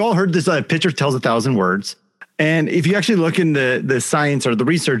 We've all heard this, a picture tells 1,000 words. And if you actually look in the science or the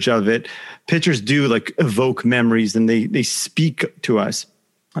research of it, pictures do like evoke memories and they speak to us.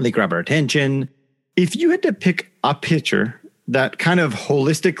 And they grab our attention. If you had to pick a picture that kind of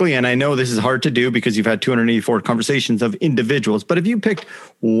holistically, and I know this is hard to do because you've had 284 conversations of individuals, but if you picked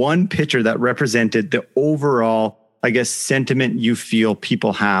one picture that represented the overall, I guess, sentiment you feel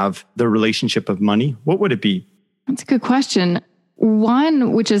people have, the relationship of money, what would it be? That's a good question.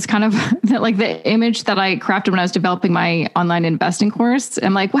 One, which is kind of like the image that I crafted when I was developing my online investing course.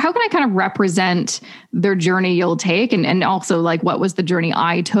 I'm like, well, how can I kind of represent their journey you'll take? And also like, what was the journey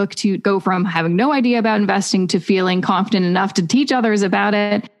I took to go from having no idea about investing to feeling confident enough to teach others about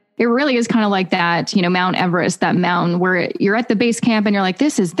it? It really is kind of like that, Mount Everest, that mountain where you're at the base camp and you're like,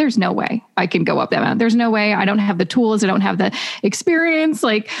 there's no way I can go up that mountain. There's no way. I don't have the tools. I don't have the experience,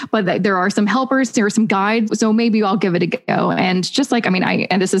 but there are some helpers, there are some guides. So maybe I'll give it a go. And just like,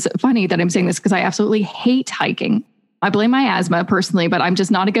 and this is funny that I'm saying this because I absolutely hate hiking. I blame my asthma personally, but I'm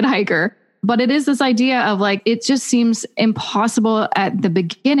just not a good hiker. But it is this idea of like, it just seems impossible at the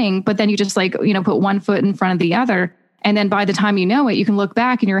beginning, but then you just put one foot in front of the other. And then by the time you know it, you can look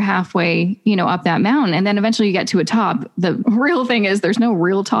back and you're halfway, up that mountain. And then eventually you get to a top. The real thing is there's no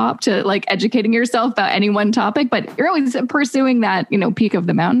real top to like educating yourself about any one topic, but you're always pursuing that, peak of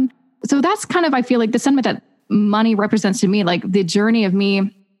the mountain. So that's kind of, I feel like the sentiment that money represents to me, like the journey of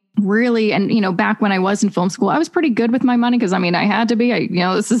me really. And, back when I was in film school, I was pretty good with my money because I had to be,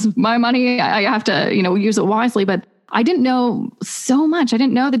 this is my money. I have to, use it wisely, but I didn't know so much. I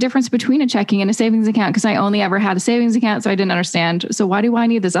didn't know the difference between a checking and a savings account because I only ever had a savings account. So I didn't understand. So why do I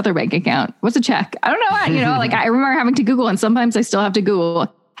need this other bank account? What's a check? I don't know. I remember having to Google, and sometimes I still have to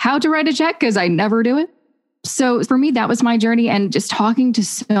Google how to write a check because I never do it. So for me, that was my journey. And just talking to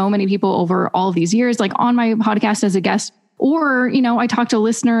so many people over all these years, like on my podcast as a guest, or, I talk to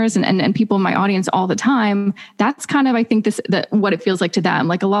listeners and people in my audience all the time. That's kind of, I think what it feels like to them.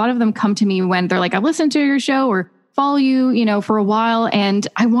 Like a lot of them come to me when they're like, I've listened to your show or follow you, for a while. And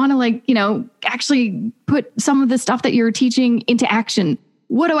I want to actually put some of the stuff that you're teaching into action.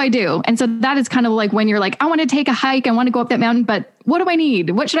 What do I do? And so that is kind of like when you're like, I want to take a hike. I want to go up that mountain, but what do I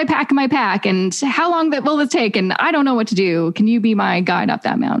need? What should I pack in my pack? And how long will this take? And I don't know what to do. Can you be my guide up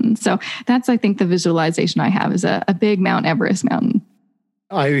that mountain? So that's, I think, the visualization I have is a big Mount Everest mountain.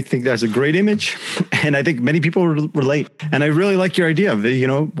 I think that's a great image. And I think many people relate. And I really like your idea of,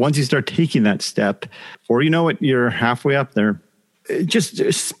 once you start taking that step, or you're halfway up there.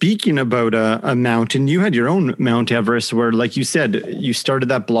 Just speaking about a mountain, you had your own Mount Everest where, like you said, you started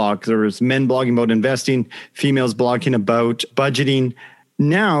that blog. There was men blogging about investing, females blogging about budgeting.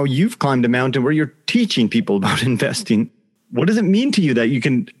 Now you've climbed a mountain where you're teaching people about investing. What does it mean to you that you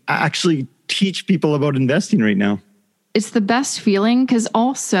can actually teach people about investing right now? It's the best feeling because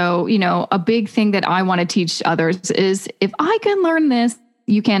also, a big thing that I want to teach others is if I can learn this,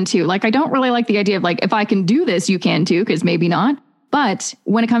 you can too. Like, I don't really like the idea of like, if I can do this, you can too, because maybe not. But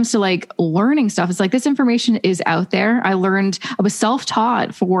when it comes to like learning stuff, it's like this information is out there. I was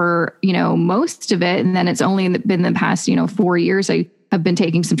self-taught for, most of it. And then it's only been the past, 4 years. I have been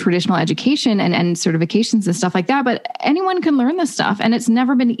taking some traditional education and certifications and stuff like that. But anyone can learn this stuff. And it's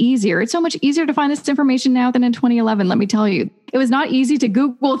never been easier. It's so much easier to find this information now than in 2011. Let me tell you, it was not easy to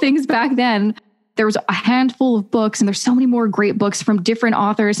Google things back then. There was a handful of books, and there's so many more great books from different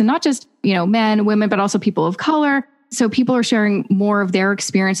authors, and not just, men, women, but also people of color. So people are sharing more of their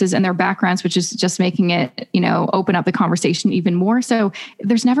experiences and their backgrounds, which is just making it, open up the conversation even more. So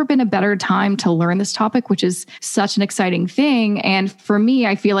there's never been a better time to learn this topic, which is such an exciting thing. And for me,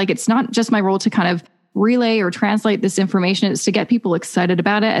 I feel like it's not just my role to kind of relay or translate this information. It's to get people excited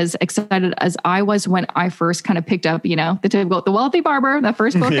about it, as excited as I was when I first kind of picked up, The Wealthy Barber, the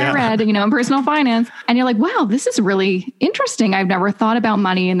first book I read, in personal finance. And you're like, wow, this is really interesting. I've never thought about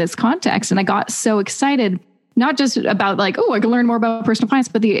money in this context. And I got so excited. Not just about like, I can learn more about personal finance,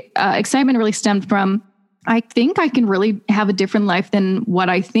 but the excitement really stemmed from, I think I can really have a different life than what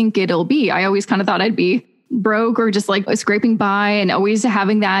I think it'll be. I always kind of thought I'd be broke or just like scraping by, and always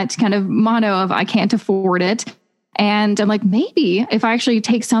having that kind of motto of I can't afford it. And I'm like, maybe if I actually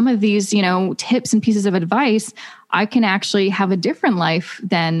take some of these, tips and pieces of advice, I can actually have a different life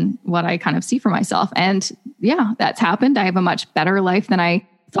than what I kind of see for myself. And yeah, that's happened. I have a much better life than I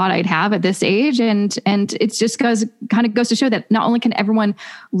thought I'd have at this age. And it's just goes to show that not only can everyone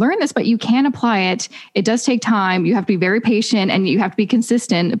learn this, but you can apply it. It does take time. You have to be very patient and you have to be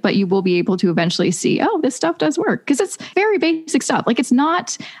consistent, but you will be able to eventually see, oh, this stuff does work. Because it's very basic stuff. Like it's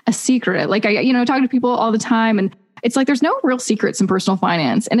not a secret. Like I talk to people all the time, and it's like there's no real secrets in personal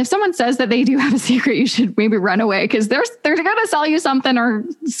finance. And if someone says that they do have a secret, you should maybe run away because they're going to sell you something or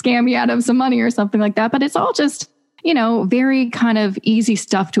scam you out of some money or something like that. But it's all just very kind of easy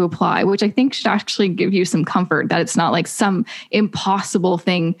stuff to apply, which I think should actually give you some comfort that it's not like some impossible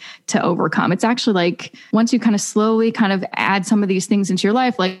thing to overcome. It's actually like once you kind of slowly kind of add some of these things into your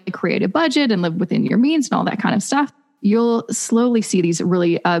life, like create a budget and live within your means and all that kind of stuff, you'll slowly see these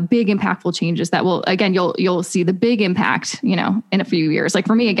really big impactful changes that will, again, you'll see the big impact, in a few years. Like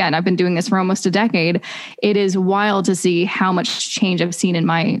for me, again, I've been doing this for almost a decade. It is wild to see how much change I've seen in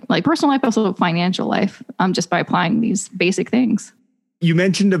my personal life, also financial life, just by applying these basic things. You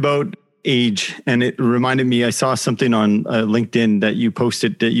mentioned about age, and it reminded me, I saw something on LinkedIn that you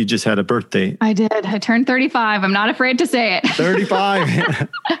posted that you just had a birthday. I did. I turned 35. I'm not afraid to say it. 35.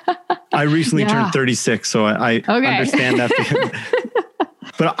 I recently turned 36, so I understand that.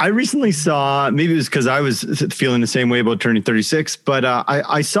 But I recently saw, maybe it was because I was feeling the same way about turning 36, but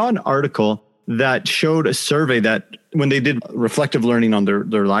I saw an article that showed a survey that when they did reflective learning on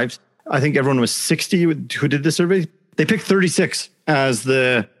their lives, I think everyone was 60 who did the survey. They picked 36 as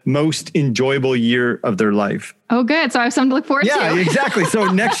the most enjoyable year of their life. Oh, good. So I have something to look forward to. Yeah, exactly. So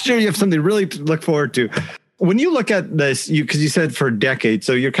next year you have something really to look forward to. When you look at this, because you said for decades,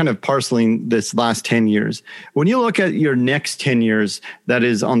 so you're kind of parceling this last 10 years. When you look at your next 10 years, that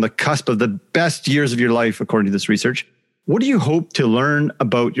is on the cusp of the best years of your life, according to this research, what do you hope to learn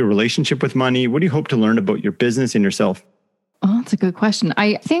about your relationship with money? What do you hope to learn about your business and yourself? Oh, that's a good question.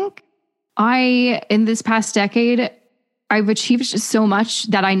 I think in this past decade, I've achieved so much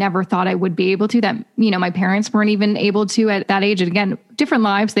that I never thought I would be able to, that, my parents weren't even able to at that age. And again, different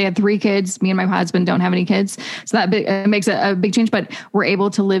lives. They had 3 kids. Me and my husband don't have any kids. So that makes a big change, but we're able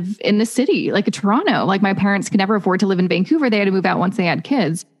to live in the city, like a Toronto. Like my parents could never afford to live in Vancouver. They had to move out once they had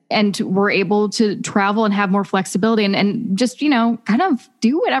kids. And we're able to travel and have more flexibility and just, kind of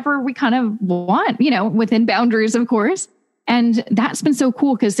do whatever we kind of want, within boundaries, of course. And that's been so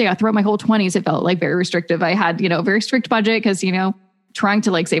cool because throughout my whole 20s, it felt like very restrictive. I had, a very strict budget because, trying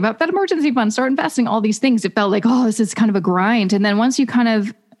to save up that emergency fund, start investing, all these things. It felt like, oh, this is kind of a grind. And then once you kind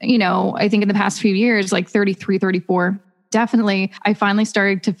of, I think in the past few years, like 33, 34, definitely, I finally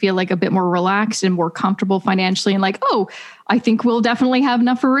started to feel like a bit more relaxed and more comfortable financially and I think we'll definitely have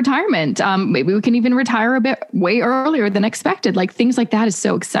enough for retirement. Maybe we can even retire a bit way earlier than expected. Like things like that is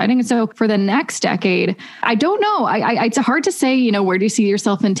so exciting. And so for the next decade, I don't know. It's hard to say, where do you see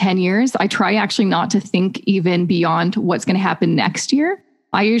yourself in 10 years? I try actually not to think even beyond what's going to happen next year.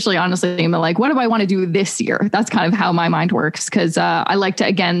 I usually honestly am like, what do I want to do this year? That's kind of how my mind works because I like to,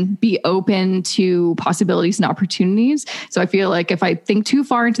 again, be open to possibilities and opportunities. So I feel like if I think too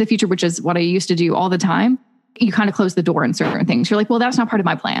far into the future, which is what I used to do all the time, you kind of close the door on certain things. You're like, well, that's not part of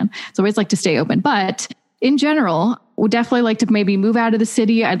my plan. So I always like to stay open. But in general, would definitely like to maybe move out of the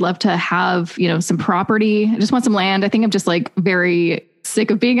city. I'd love to have, some property. I just want some land. I think I'm just very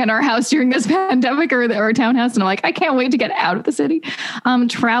sick of being in our house during this pandemic or our townhouse. And I'm like, I can't wait to get out of the city,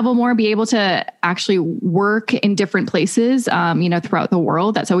 travel more, be able to actually work in different places, throughout the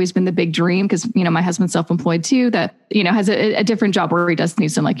world. That's always been the big dream because, my husband's self-employed too, that, has a different job where he does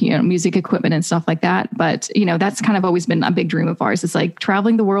need some music equipment and stuff like that. But, that's kind of always been a big dream of ours. It's like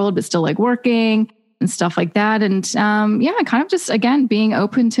traveling the world, but still working and stuff like that. And kind of just, again, being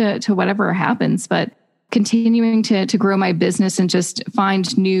open to whatever happens, but continuing to grow my business and just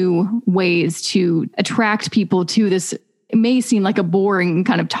find new ways to attract people to this. It may seem like a boring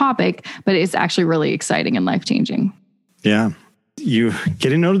kind of topic, but it's actually really exciting and life-changing. Yeah. You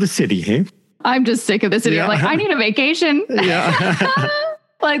getting out of the city, hey? I'm just sick of the city. Yeah. I'm like, I need a vacation. Yeah.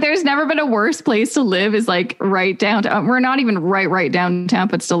 There's never been a worse place to live is right downtown. We're not even right downtown,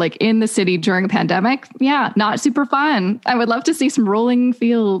 but still in the city during a pandemic. Yeah, not super fun. I would love to see some rolling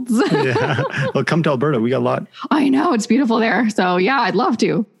fields. Yeah. Well, come to Alberta. We got a lot. I know. It's beautiful there. So yeah, I'd love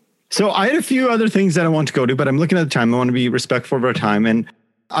to. So I had a few other things that I want to go to, but I'm looking at the time. I want to be respectful of our time. And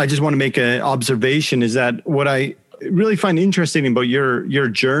I just want to make an observation is that what I really find interesting about your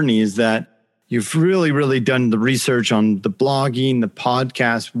journey is that you've really, really done the research on the blogging, the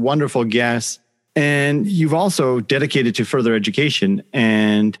podcast, wonderful guests, and you've also dedicated to further education.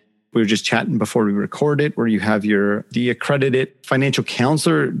 And We were just chatting before we recorded, where you have the accredited financial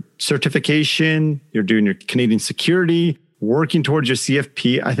counselor certification. You're doing your Canadian security, working towards your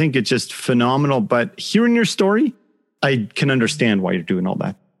CFP. I think it's just phenomenal. But hearing your story, I can understand why you're doing all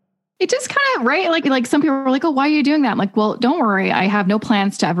that. It just kind of, right? Like some people are like, oh, why are you doing that? I'm like, well, don't worry. I have no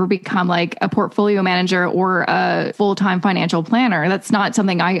plans to ever become like a portfolio manager or a full-time financial planner. That's not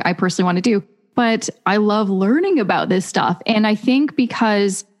something I personally want to do. But I love learning about this stuff. And I think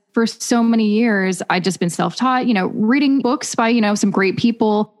because for so many years, I've just been self-taught, reading books by, some great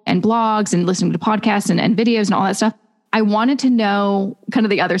people and blogs and listening to podcasts and videos and all that stuff. I wanted to know kind of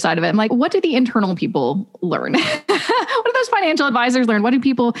the other side of it. I'm like, what do the internal people learn? What do those financial advisors learn? What do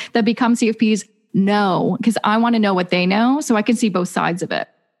people that become CFPs know? Because I want to know what they know so I can see both sides of it.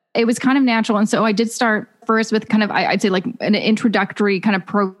 It was kind of natural. And so I did start first with kind of, I'd say like an introductory kind of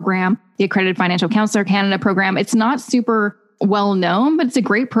program, the Accredited Financial Counselor Canada program. It's not super well known, but it's a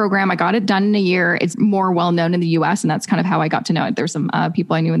great program. I got it done in a year. It's more well known in the US. And that's kind of how I got to know it. There's some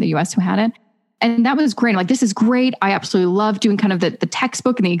people I knew in the US who had it. And that was great. I'm like, this is great. I absolutely love doing kind of the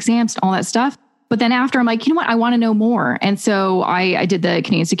textbook and the exams and all that stuff. But then after, I'm like, you know what? I want to know more. And so I did the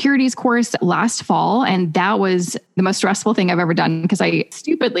Canadian Securities course last fall. And that was the most stressful thing I've ever done because I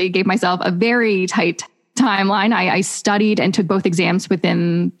stupidly gave myself a very tight timeline. I studied and took both exams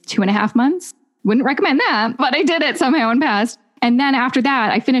within 2.5 months. Wouldn't recommend that, but I did it somehow and passed. And then after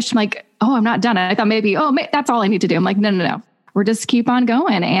that, I finished. I'm like, oh, I'm not done. I thought maybe, that's all I need to do. I'm like, no. We're just keep on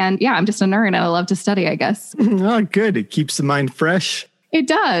going. And yeah, I'm just a nerd and I love to study, I guess. Oh, good. It keeps the mind fresh. It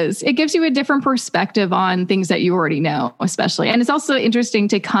does. It gives you a different perspective on things that you already know, especially. And it's also interesting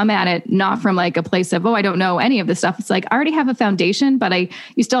to come at it not from like a place of, I don't know any of this stuff. It's like, I already have a foundation, but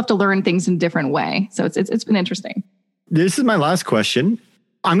you still have to learn things in a different way. So it's been interesting. This is my last question.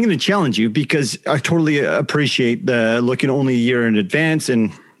 I'm going to challenge you because I totally appreciate the looking only a year in advance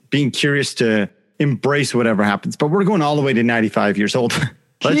and being curious to embrace whatever happens. But we're going all the way to 95 years old.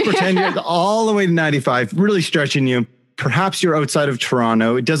 Let's pretend you're all the way to 95, really stretching you. Perhaps you're outside of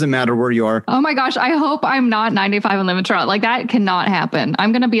Toronto. It doesn't matter where you are. Oh my gosh. I hope I'm not 95 and live in Toronto. Like that cannot happen.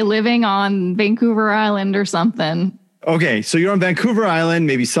 I'm going to be living on Vancouver Island or something. Okay. So you're on Vancouver Island,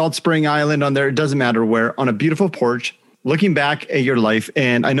 maybe Salt Spring Island on there. It doesn't matter where, on a beautiful porch, looking back at your life.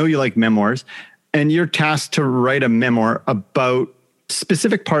 And I know you like memoirs and you're tasked to write a memoir about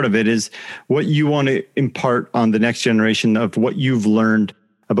specific part of it is what you want to impart on the next generation of what you've learned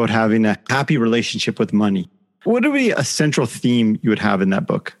about having a happy relationship with money. What would be a central theme you would have in that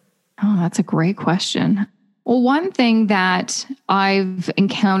book? Oh, that's a great question. Well, one thing that I've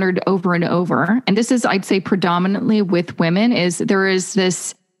encountered over and over, and this is, I'd say predominantly with women, is there is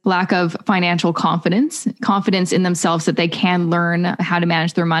this lack of financial confidence in themselves that they can learn how to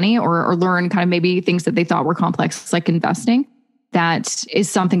manage their money or learn kind of maybe things that they thought were complex, like investing. That is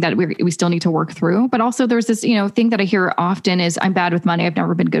something that we still need to work through. But also there's this, thing that I hear often is I'm bad with money. I've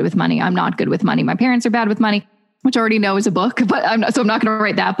never been good with money. I'm not good with money. My parents are bad with money, which I already know is a book, but I'm not going to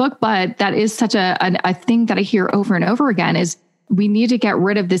write that book. But that is such a thing that I hear over and over again is we need to get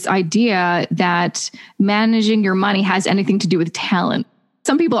rid of this idea that managing your money has anything to do with talent.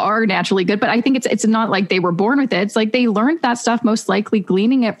 Some people are naturally good, but I think it's not like they were born with it. It's like they learned that stuff most likely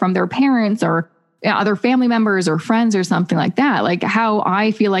gleaning it from their parents or other family members or friends or something like that. Like how I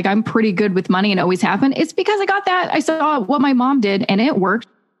feel like I'm pretty good with money and always have been. It's because I got that. I saw what my mom did and it worked.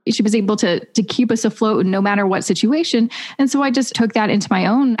 She was able to keep us afloat no matter what situation. And so I just took that into my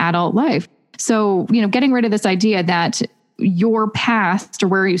own adult life. So, getting rid of this idea that your past or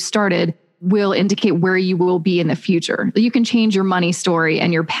where you started will indicate where you will be in the future. You can change your money story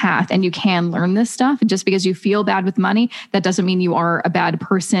and your path, and you can learn this stuff. And just because you feel bad with money, that doesn't mean you are a bad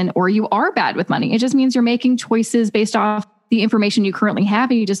person or you are bad with money. It just means you're making choices based off the information you currently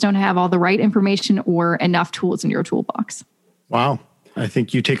have, and you just don't have all the right information or enough tools in your toolbox. Wow. I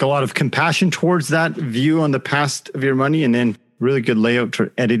think you take a lot of compassion towards that view on the past of your money, and then really good layout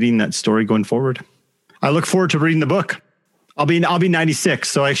for editing that story going forward. I look forward to reading the book. I'll be 96,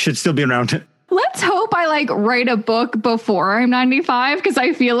 so I should still be around. Let's hope I write a book before I'm 95, because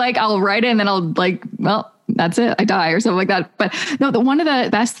I feel like I'll write it and then I'll that's it. I die or something like that. But no, one of the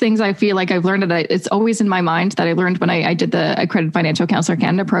best things I feel like I've learned that it's always in my mind that I learned when I did the Accredited Financial Counselor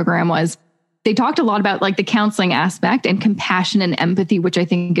Canada program was they talked a lot about the counseling aspect and compassion and empathy, which I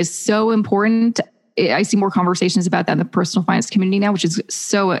think is so important. I see more conversations about that in the personal finance community now, which is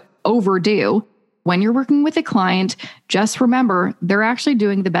so overdue. When you're working with a client, just remember they're actually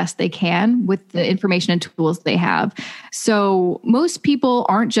doing the best they can with the information and tools they have. So most people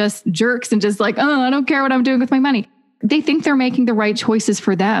aren't just jerks and just like, I don't care what I'm doing with my money. They think they're making the right choices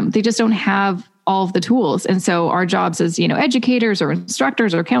for them. They just don't have all of the tools. And so our jobs as, educators or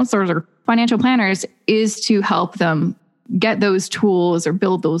instructors or counselors or financial planners is to help them get those tools or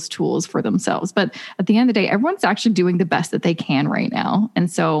build those tools for themselves. But at the end of the day, everyone's actually doing the best that they can right now.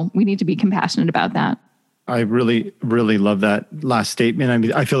 And so we need to be compassionate about that. I really, really love that last statement. I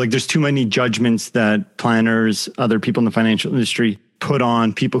mean, I feel like there's too many judgments that planners, other people in the financial industry put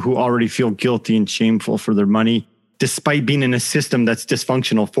on people who already feel guilty and shameful for their money, despite being in a system that's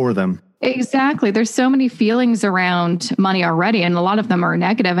dysfunctional for them. Exactly. There's so many feelings around money already, and a lot of them are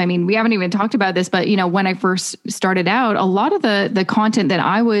negative. I mean, we haven't even talked about this, but when I first started out, a lot of the content that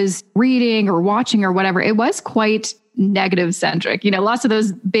I was reading or watching or whatever, it was quite negative centric. Lots of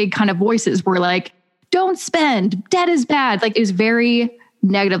those big kind of voices were like, don't spend, debt is bad. Like, it was very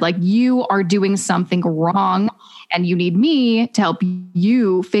negative. Like, you are doing something wrong and you need me to help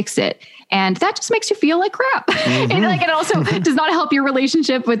you fix it. And that just makes you feel like crap. Mm-hmm. And it also does not help your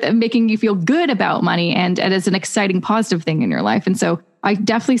relationship with making you feel good about money. And it is an exciting, positive thing in your life. And so I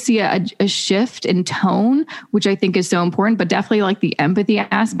definitely see a shift in tone, which I think is so important, but definitely like the empathy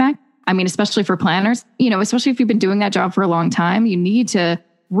aspect. I mean, especially for planners, especially if you've been doing that job for a long time, you need to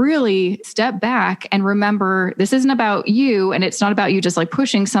really step back and remember this isn't about you, and it's not about you just like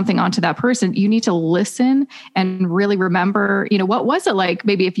pushing something onto that person. You need to listen and really remember, what was it like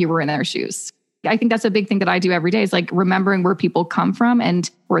maybe if you were in their shoes? I think that's a big thing that I do every day is like remembering where people come from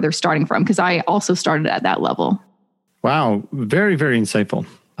and where they're starting from, because I also started at that level. Wow. Very, very insightful.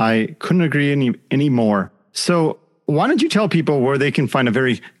 I couldn't agree any more. So why don't you tell people where they can find a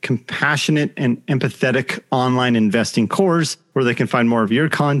very compassionate and empathetic online investing course, where they can find more of your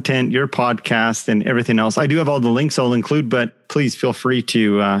content, your podcast, and everything else? I do have all the links I'll include, but please feel free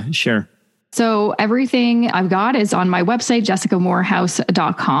to share. So everything I've got is on my website,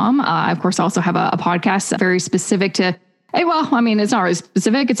 jessicamoorhouse.com. I, of course, also have a podcast very specific to it's not really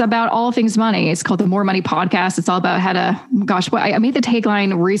specific. It's about all things money. It's called the More Money Podcast. It's all about how to, I made the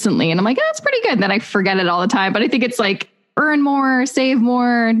tagline recently and I'm like, that's pretty good. And then I forget it all the time. But I think it's like earn more, save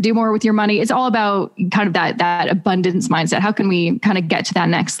more, do more with your money. It's all about kind of that abundance mindset. How can we kind of get to that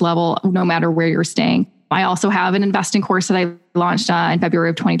next level no matter where you're staying? I also have an investing course that I launched in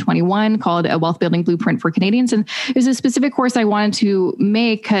February of 2021 called A Wealth Building Blueprint for Canadians. And it was a specific course I wanted to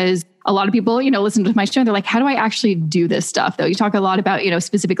make because a lot of people, listen to my show and they're like, how do I actually do this stuff though? You talk a lot about,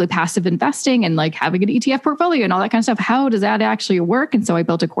 specifically passive investing and like having an ETF portfolio and all that kind of stuff. How does that actually work? And so I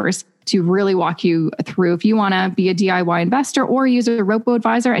built a course to really walk you through if you want to be a DIY investor or use a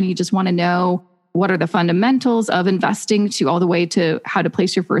robo-advisor and you just want to know what are the fundamentals of investing to all the way to how to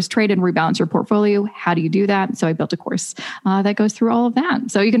place your first trade and rebalance your portfolio. How do you do that? So I built a course that goes through all of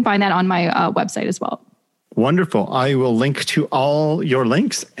that. So you can find that on my website as well. Wonderful. I will link to all your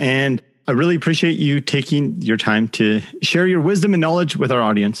links, and I really appreciate you taking your time to share your wisdom and knowledge with our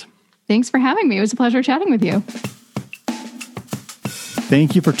audience. Thanks for having me. It was a pleasure chatting with you.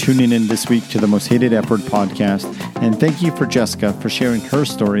 Thank you for tuning in this week to the Most Hated F Word podcast. And thank you for Jessica for sharing her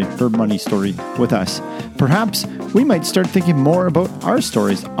story, her money story with us. Perhaps we might start thinking more about our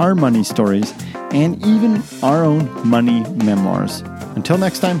stories, our money stories, and even our own money memoirs. Until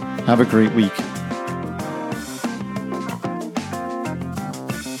next time, have a great week.